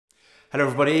Hello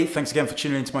everybody, thanks again for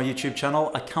tuning into my YouTube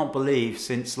channel. I can't believe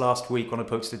since last week when I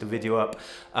posted the video up,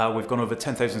 we've gone over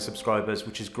 10,000 subscribers,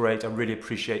 which is great. I really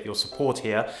appreciate your support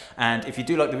here. And if you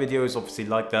do like the videos, obviously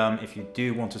like them. If you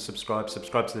do want to subscribe to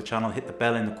the channel, hit the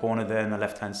bell in the corner there on the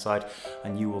left-hand side,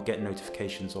 and you will get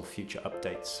notifications of future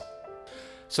updates.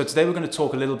 So today we're going to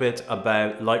talk a little bit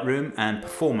about Lightroom and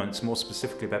performance, more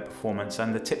specifically about performance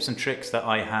and the tips and tricks that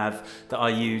I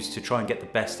use to try and get the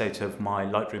best out of my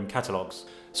Lightroom catalogs.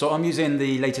 So I'm using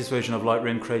the latest version of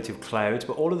Lightroom Creative Cloud,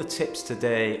 but all of the tips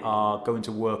today are going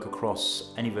to work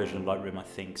across any version of Lightroom, I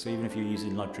think. So even if you're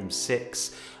using Lightroom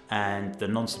 6 and the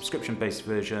non-subscription based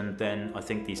version, then I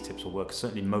think these tips will work,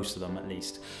 certainly most of them at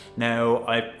least. Now,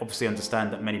 I obviously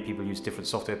understand that many people use different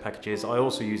software packages. I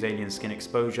also use Alien Skin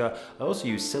Exposure. I also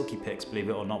use Silky Pics, believe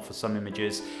it or not, for some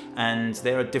images. And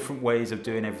there are different ways of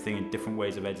doing everything and different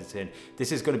ways of editing.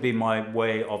 This is going to be my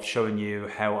way of showing you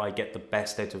how I get the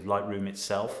best out of Lightroom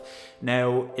itself.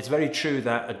 Now, it's very true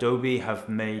that Adobe have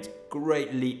made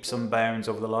great leaps and bounds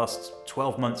over the last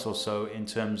 12 months or so in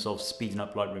terms of speeding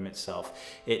up Lightroom itself.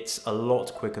 It's a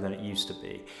lot quicker than it used to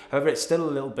be. However, it's still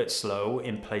a little bit slow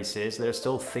in places. There are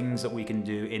still things that we can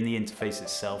do in the interface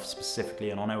itself specifically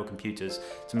and on our computers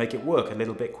to make it work a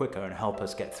little bit quicker and help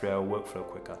us get through our workflow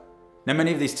quicker. Now,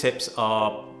 many of these tips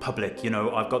are public. You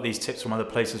know, I've got these tips from other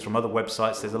places, from other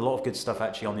websites. There's a lot of good stuff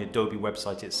actually on the Adobe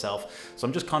website itself. So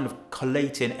I'm just kind of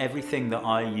collating everything that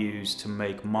I use to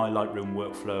make my Lightroom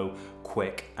workflow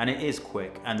quick. And it is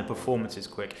quick, and the performance is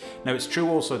quick. Now, it's true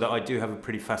also that I do have a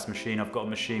pretty fast machine. I've got a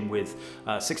machine with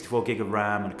 64 gig of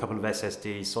RAM and a couple of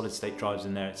SSDs, solid state drives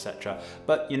in there, etc.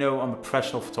 But you know, I'm a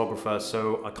professional photographer,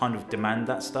 so I kind of demand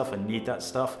that stuff. I need that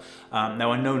stuff.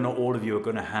 Now, I know not all of you are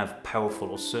going to have powerful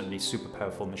or certainly super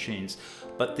powerful machines,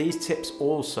 but these tips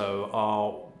also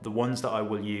are the ones that I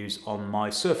will use on my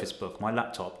Surface Book, my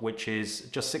laptop, which is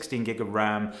just 16 gig of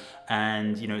RAM,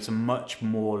 and you know, it's a much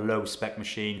more low spec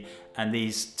machine. And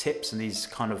these tips and these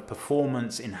kind of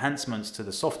performance enhancements to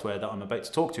the software that I'm about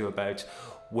to talk to you about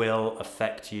will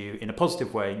affect you in a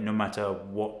positive way, no matter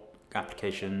what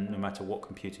application, no matter what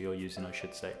computer you're using, I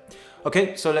should say.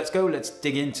 Okay, so let's go, let's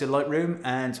dig into Lightroom,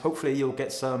 and hopefully you'll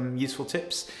get some useful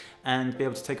tips and be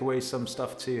able to take away some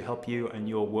stuff to help you and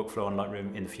your workflow on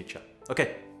Lightroom in the future.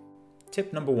 Okay.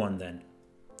 Tip number one then.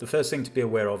 The first thing to be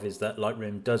aware of is that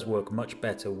Lightroom does work much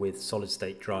better with solid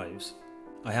state drives.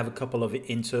 I have a couple of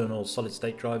internal solid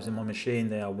state drives in my machine.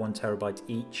 They are 1 terabyte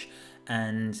each,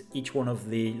 and each one of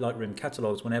the Lightroom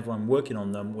catalogs, whenever I'm working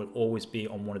on them, will always be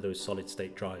on one of those solid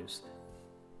state drives.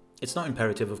 It's not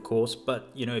imperative, of course, but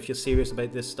you know, if you're serious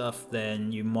about this stuff,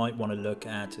 then you might want to look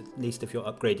at least if you're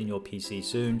upgrading your PC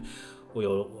soon or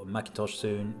your Macintosh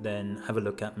soon, then have a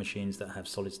look at machines that have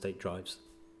solid state drives.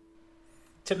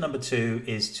 Tip number two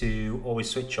is to always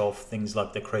switch off things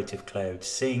like the Creative Cloud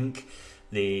Sync,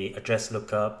 the address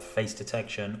lookup, face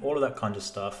detection, all of that kind of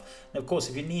stuff. Now, of course,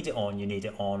 if you need it on, you need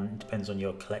it on. It depends on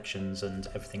your collections and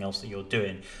everything else that you're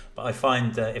doing. But I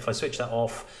find that if I switch that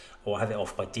off or have it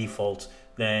off by default,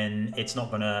 then it's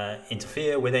not going to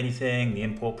interfere with anything, the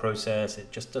import process.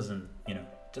 It just doesn't, you know,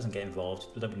 doesn't get involved.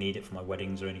 I don't need it for my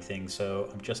weddings or anything. So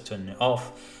I'm just turning it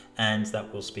off, and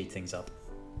that will speed things up.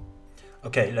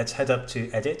 Okay, let's head up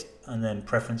to Edit and then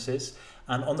Preferences.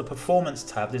 And on the Performance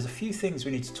tab, there's a few things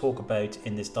we need to talk about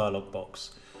in this dialog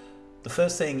box. The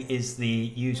first thing is the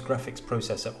Use Graphics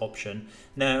Processor option.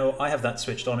 Now, I have that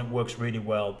switched on, it works really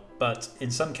well, but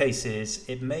in some cases,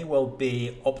 it may well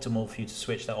be optimal for you to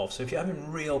switch that off. So if you're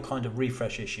having real kind of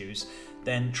refresh issues,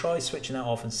 then try switching that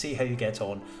off and see how you get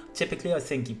on. Typically, I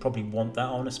think you probably want that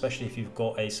on, especially if you've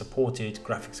got a supported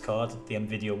graphics card. The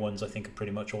NVIDIA ones, I think, are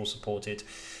pretty much all supported.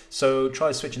 So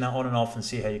try switching that on and off and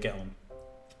see how you get on.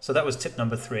 So that was tip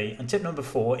number 3. And tip number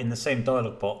 4 in the same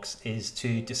dialog box is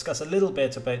to discuss a little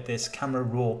bit about this camera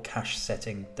raw cache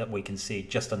setting that we can see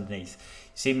just underneath.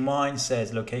 You see, mine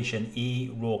says location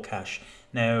E raw cache.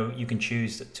 Now you can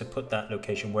choose to put that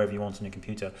location wherever you want on your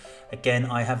computer. Again,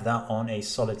 I have that on a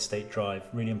solid state drive.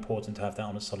 Really important to have that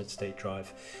on a solid state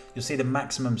drive. You'll see the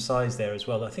maximum size there as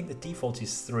well. I think the default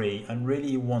is 3, and really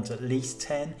you want at least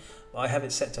 10. I have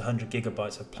it set to 100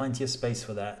 gigabytes, I have plenty of space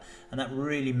for that, and that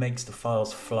really makes the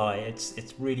files fly.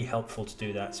 It's really helpful to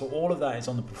do that. So all of that is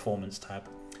on the Performance tab.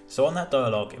 So on that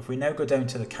dialog, if we now go down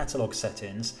to the catalog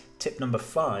settings, tip number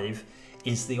 5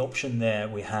 is the option there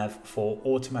we have for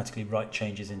automatically write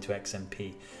changes into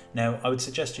XMP. Now, I would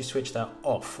suggest you switch that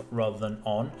off rather than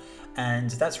on, and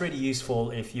that's really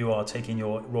useful if you are taking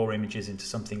your raw images into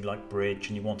something like Bridge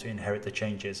and you want to inherit the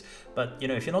changes. But you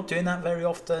know, if you're not doing that very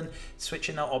often,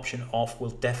 switching that option off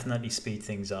will definitely speed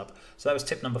things up. So that was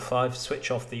tip number 5, switch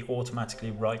off the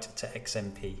automatically write to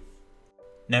XMP.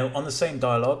 Now on the same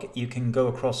dialog, you can go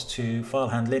across to file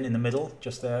handling in the middle,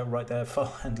 just there, right there,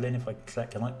 file handling, if I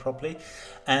select it properly.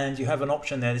 And you have an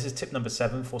option there, this is tip number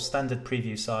 7 for standard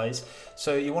preview size.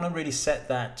 So you want to really set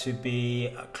that to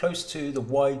be close to the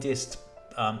widest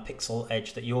pixel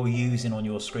edge that you're using on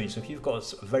your screen. So if you've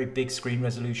got a very big screen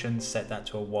resolution, set that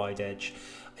to a wide edge.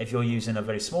 If you're using a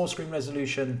very small screen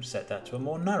resolution, set that to a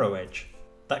more narrow edge.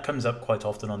 That comes up quite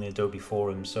often on the Adobe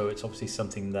forum, so it's obviously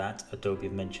something that Adobe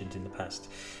have mentioned in the past.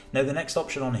 Now the next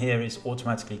option on here is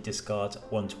automatically discard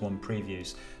one-to-one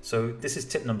previews. So this is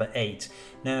tip number 8.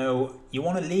 Now you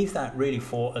want to leave that really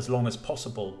for as long as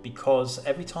possible, because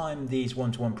every time these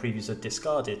one-to-one previews are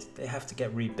discarded, they have to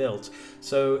get rebuilt.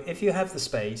 So if you have the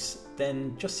space,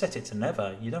 then just set it to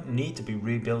never. You don't need to be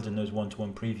rebuilding those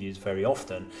one-to-one previews very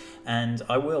often. And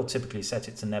I will typically set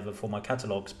it to never for my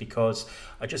catalogs, because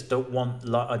I just don't want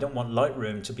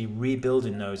Lightroom to be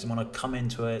rebuilding those. And when I come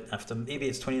into it after maybe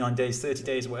it's 29 days, 30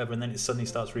 days, whatever, and then it suddenly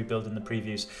starts rebuilding the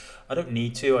previews, I don't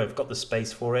need to. I've got the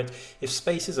space for it. If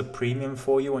space is a premium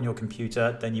for you on your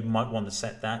computer, then you might want to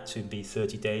set that to be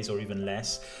 30 days or even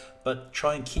less. But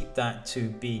try and keep that to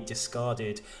be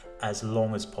discarded as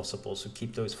long as possible. So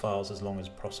keep those files as long as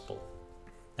possible.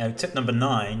 Now tip number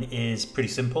 9 is pretty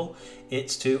simple.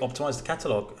 It's to optimize the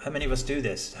catalog. How many of us do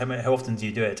this? How often do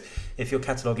you do it? If your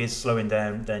catalog is slowing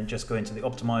down, then just go into the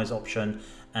optimize option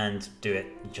and do it.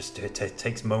 You just do it. It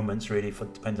takes moments really,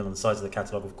 depending on the size of the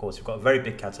catalog. Of course, if you've got a very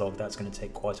big catalog, that's going to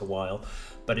take quite a while,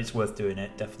 but it's worth doing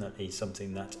it. Definitely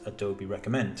something that Adobe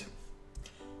recommend.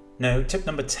 Now, tip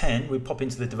number 10, we pop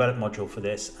into the develop module for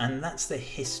this, and that's the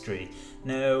history.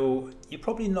 Now, you're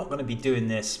probably not going to be doing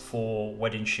this for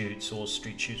wedding shoots or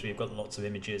street shoots where you've got lots of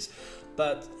images.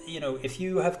 But, you know, if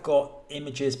you have got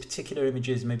images, particular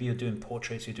images, maybe you're doing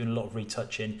portraits, you're doing a lot of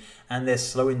retouching, and they're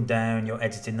slowing down, you're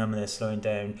editing them and they're slowing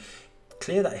down,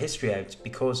 clear that history out,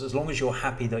 because as long as you're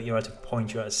happy that you're at a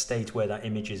point, you're at a state where that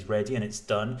image is ready and it's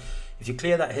done, if you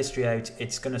clear that history out,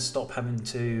 it's going to stop having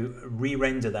to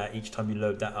re-render that each time you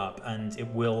load that up, and it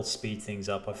will speed things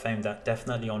up. I found that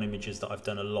definitely on images that I've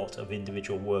done a lot of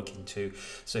individual work into.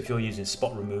 So if you're using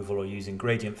spot removal or using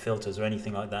gradient filters or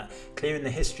anything like that, clearing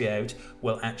the history out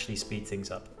will actually speed things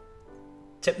up.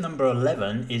 Tip number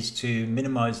 11 is to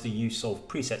minimize the use of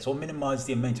presets, or minimize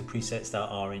the amount of presets that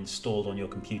are installed on your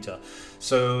computer.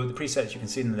 So the presets, you can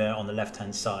see them there on the left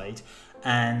hand side.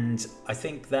 And I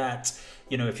think that,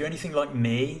 you know, if you're anything like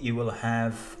me, you will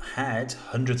have had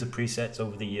hundreds of presets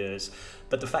over the years.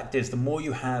 But the fact is, the more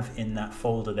you have in that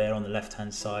folder there on the left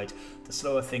hand side, the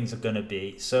slower things are going to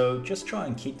be. So just try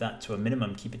and keep that to a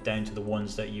minimum, keep it down to the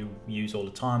ones that you use all the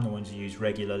time, the ones you use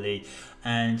regularly,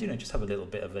 and, you know, just have a little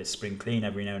bit of a spring clean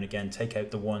every now and again. Take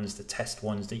out the ones, the test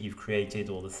ones that you've created,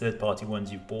 or the third-party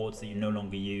ones you've bought that you no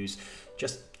longer use.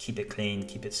 Just keep it clean,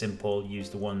 keep it simple, use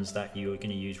the ones that you're going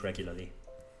to use regularly.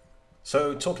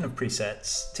 So talking of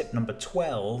presets, tip number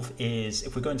 12 is,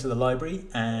 if we go into the library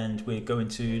and we're going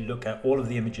to look at all of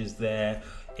the images there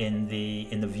in the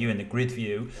view, in the grid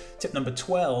view, tip number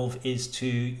 12 is to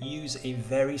use a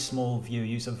very small view,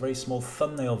 use a very small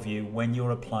thumbnail view when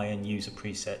you're applying user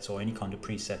presets or any kind of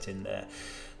preset in there.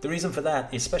 The reason for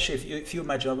that, especially if you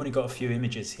imagine, I've only got a few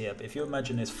images here, but if you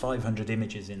imagine there's 500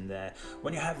 images in there,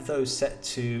 when you have those set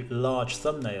to large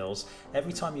thumbnails,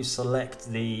 every time you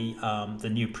select the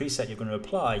new preset you're going to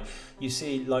apply, you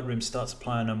see Lightroom starts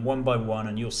applying them one by one,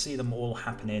 and you'll see them all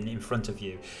happening in front of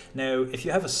you. Now, if you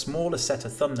have a smaller set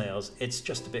of thumbnails, it's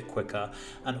just a bit quicker.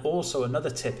 And also another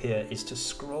tip here is to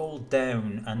scroll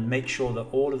down and make sure that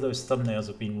all of those thumbnails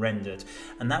have been rendered,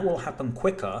 and that will happen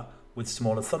quicker with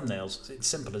smaller thumbnails. It's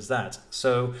simple as that.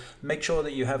 So make sure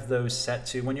that you have those set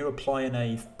to, when you're applying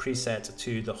a preset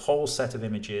to the whole set of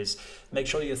images, make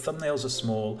sure your thumbnails are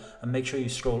small, and make sure you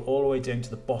scroll all the way down to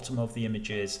the bottom of the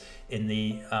images in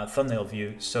the thumbnail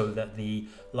view, so that the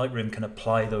Lightroom can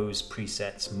apply those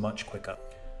presets much quicker.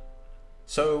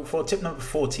 So for tip number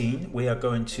 14, we are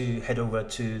going to head over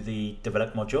to the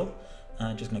develop module.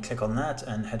 Just going to click on that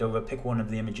and head over, pick one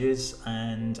of the images,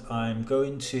 and I'm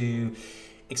going to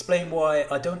explain why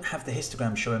I don't have the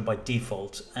histogram showing by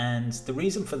default. And the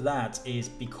reason for that is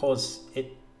because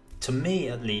to me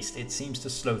at least, it seems to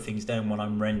slow things down when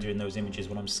I'm rendering those images,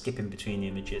 when I'm skipping between the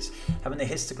images. Having the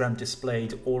histogram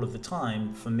displayed all of the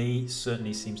time, for me,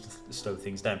 certainly seems to slow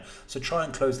things down. So try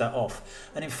and close that off.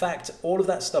 And in fact, all of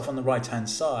that stuff on the right-hand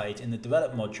side in the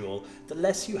develop module, the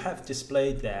less you have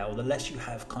displayed there, or the less you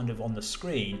have kind of on the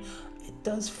screen, it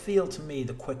does feel to me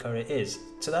the quicker it is.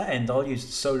 To that end, I'll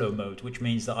use solo mode, which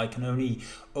means that I can only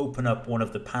open up one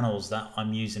of the panels that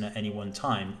I'm using at any one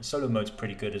time. Solo mode's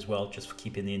pretty good as well, just for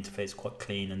keeping the interface quite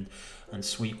clean and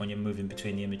sweet when you're moving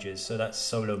between the images. So that's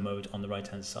solo mode on the right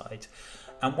hand side.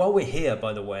 And while we're here,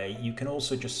 by the way, you can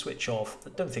also just switch off, I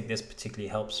don't think this particularly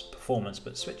helps performance,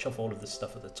 but switch off all of the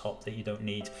stuff at the top that you don't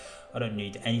need. I don't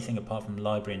need anything apart from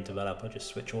library and develop. I just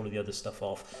switch all of the other stuff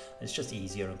off. It's just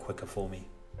easier and quicker for me.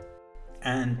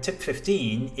 And tip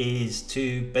 15 is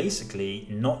to basically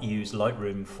not use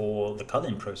Lightroom for the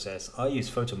culling process. I use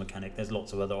Photo Mechanic. There's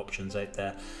lots of other options out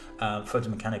there. Photo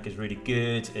Mechanic is really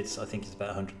good. I think it's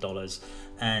about $100,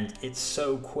 and it's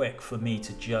so quick for me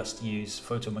to just use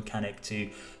Photo Mechanic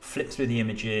to flip through the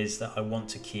images that I want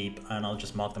to keep, and I'll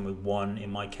just mark them with 1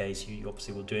 in my case. You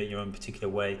obviously will do it your own particular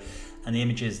way, and the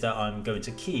images that I'm going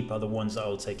to keep are the ones that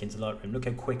I'll take into Lightroom. Look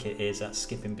how quick it is at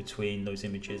skipping between those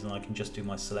images, and I can just do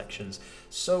my selections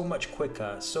so much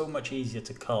quicker, so much easier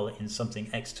to cull in something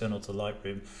external to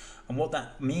Lightroom. And what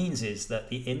that means is that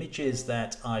the images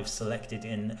that I've selected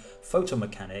in Photo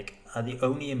Mechanic are the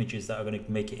only images that are going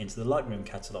to make it into the Lightroom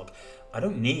catalog. I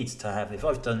don't need to have, if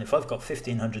I've got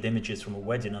 1,500 images from a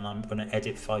wedding and I'm going to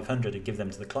edit 500 and give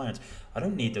them to the client, I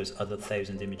don't need those other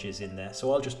 1,000 images in there.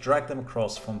 So I'll just drag them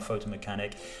across from Photo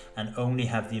Mechanic and only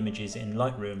have the images in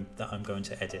Lightroom that I'm going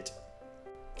to edit.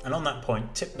 And on that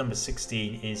point, tip number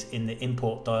 16 is in the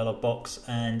import dialog box,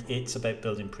 and it's about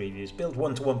building previews. Build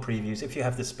one-to-one previews if you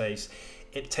have the space.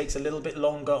 It takes a little bit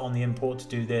longer on the import to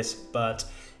do this, but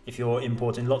if you're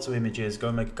importing lots of images, go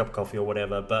and make a cup of coffee or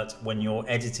whatever, but when you're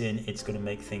editing, it's going to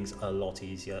make things a lot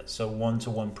easier. So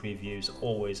one-to-one previews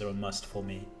always are a must for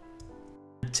me.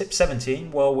 Tip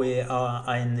 17, while we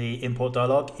are in the import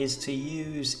dialog, is to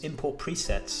use import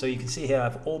presets. So you can see here I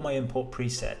have all my import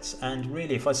presets, and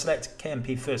really if I select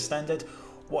KMP First Standard,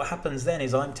 what happens then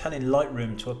is I'm telling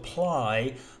Lightroom to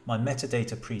apply my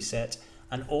metadata preset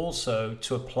and also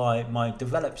to apply my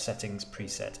develop settings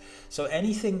preset. So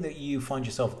anything that you find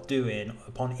yourself doing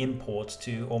upon import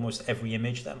to almost every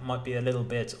image, that might be a little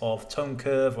bit of tone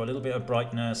curve or a little bit of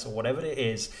brightness or whatever it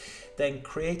is, then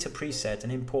create a preset,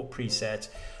 an import preset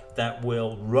that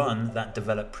will run that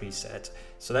develop preset.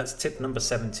 So that's tip number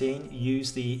 17.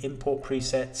 Use the import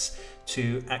presets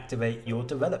to activate your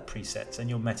develop presets and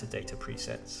your metadata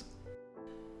presets.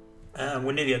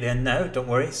 We're nearly at the end now, don't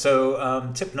worry.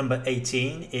 So tip number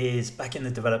 18 is back in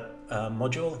the develop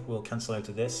module, we'll cancel out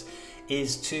of this,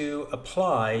 is to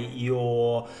apply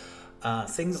your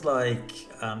things like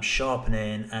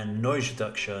sharpening and noise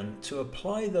reduction, to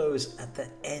apply those at the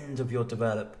end of your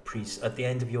develop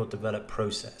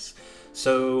process.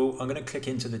 So I'm going to click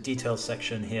into the details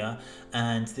section here,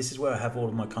 and this is where I have all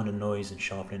of my kind of noise and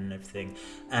sharpening and everything.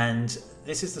 And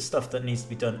this is the stuff that needs to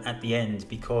be done at the end,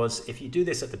 because if you do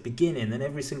this at the beginning, then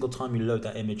every single time you load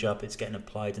that image up, it's getting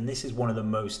applied. And this is one of the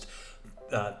most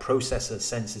processor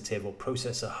sensitive or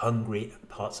processor hungry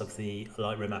parts of the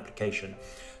Lightroom application.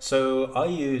 So I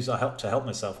help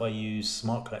myself, I use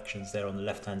smart collections there on the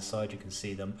left hand side, you can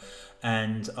see them,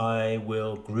 and I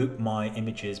will group my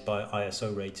images by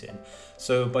ISO rating.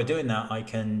 So by doing that, I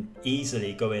can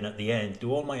easily go in at the end,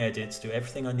 do all my edits, do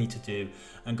everything I need to do,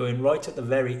 and go in right at the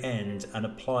very end and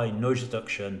apply noise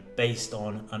reduction based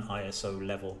on an ISO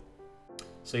level.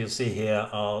 So you'll see here,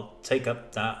 I'll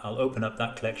open up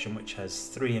that collection which has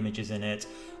 3 images in it,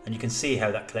 and you can see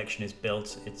how that collection is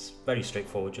built. It's very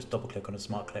straightforward, just double click on a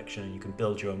smart collection and you can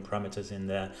build your own parameters in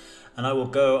there. And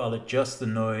I'll adjust the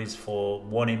noise for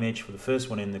one image, for the first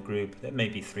one in the group. There may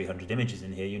be 300 images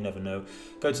in here, you never know.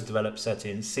 Go to develop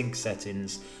settings, sync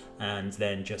settings, and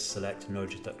then just select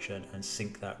noise reduction and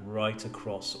sync that right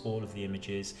across all of the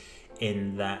images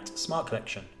in that smart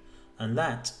collection. And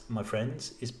that, my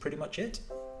friends, is pretty much it.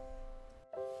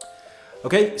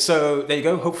 Okay, so there you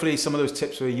go. Hopefully some of those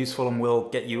tips were useful and will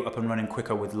get you up and running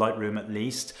quicker with Lightroom at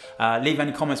least. Leave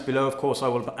any comments below. Of course, I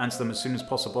will answer them as soon as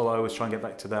possible. I always try and get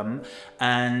back to them.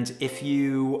 And if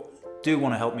you do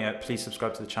want to help me out, please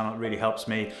subscribe to the channel. It really helps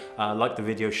me. Like the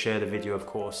video, share the video, of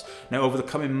course. Now, over the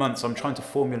coming months, I'm trying to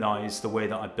formalize the way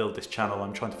that I build this channel.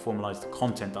 I'm trying to formalize the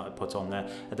content that I put on there.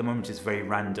 At the moment, it's very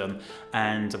random,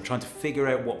 and I'm trying to figure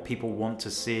out what people want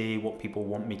to see, what people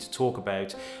want me to talk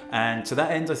about. And to that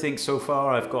end, I think so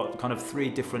far I've got kind of 3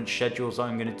 different schedules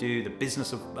I'm going to do: the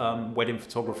business of wedding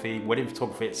photography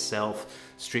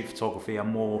itself, street photography, and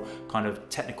more kind of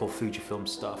technical Fujifilm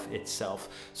stuff itself.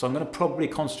 So I'm going to probably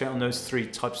concentrate on those 3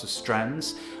 types of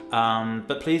strands,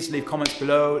 but please leave comments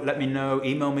below, let me know,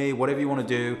 email me, whatever you want to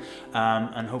do,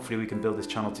 and hopefully we can build this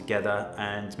channel together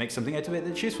and make something out of it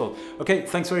that's useful. Okay,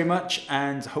 thanks very much,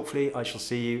 and hopefully I shall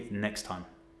see you next time.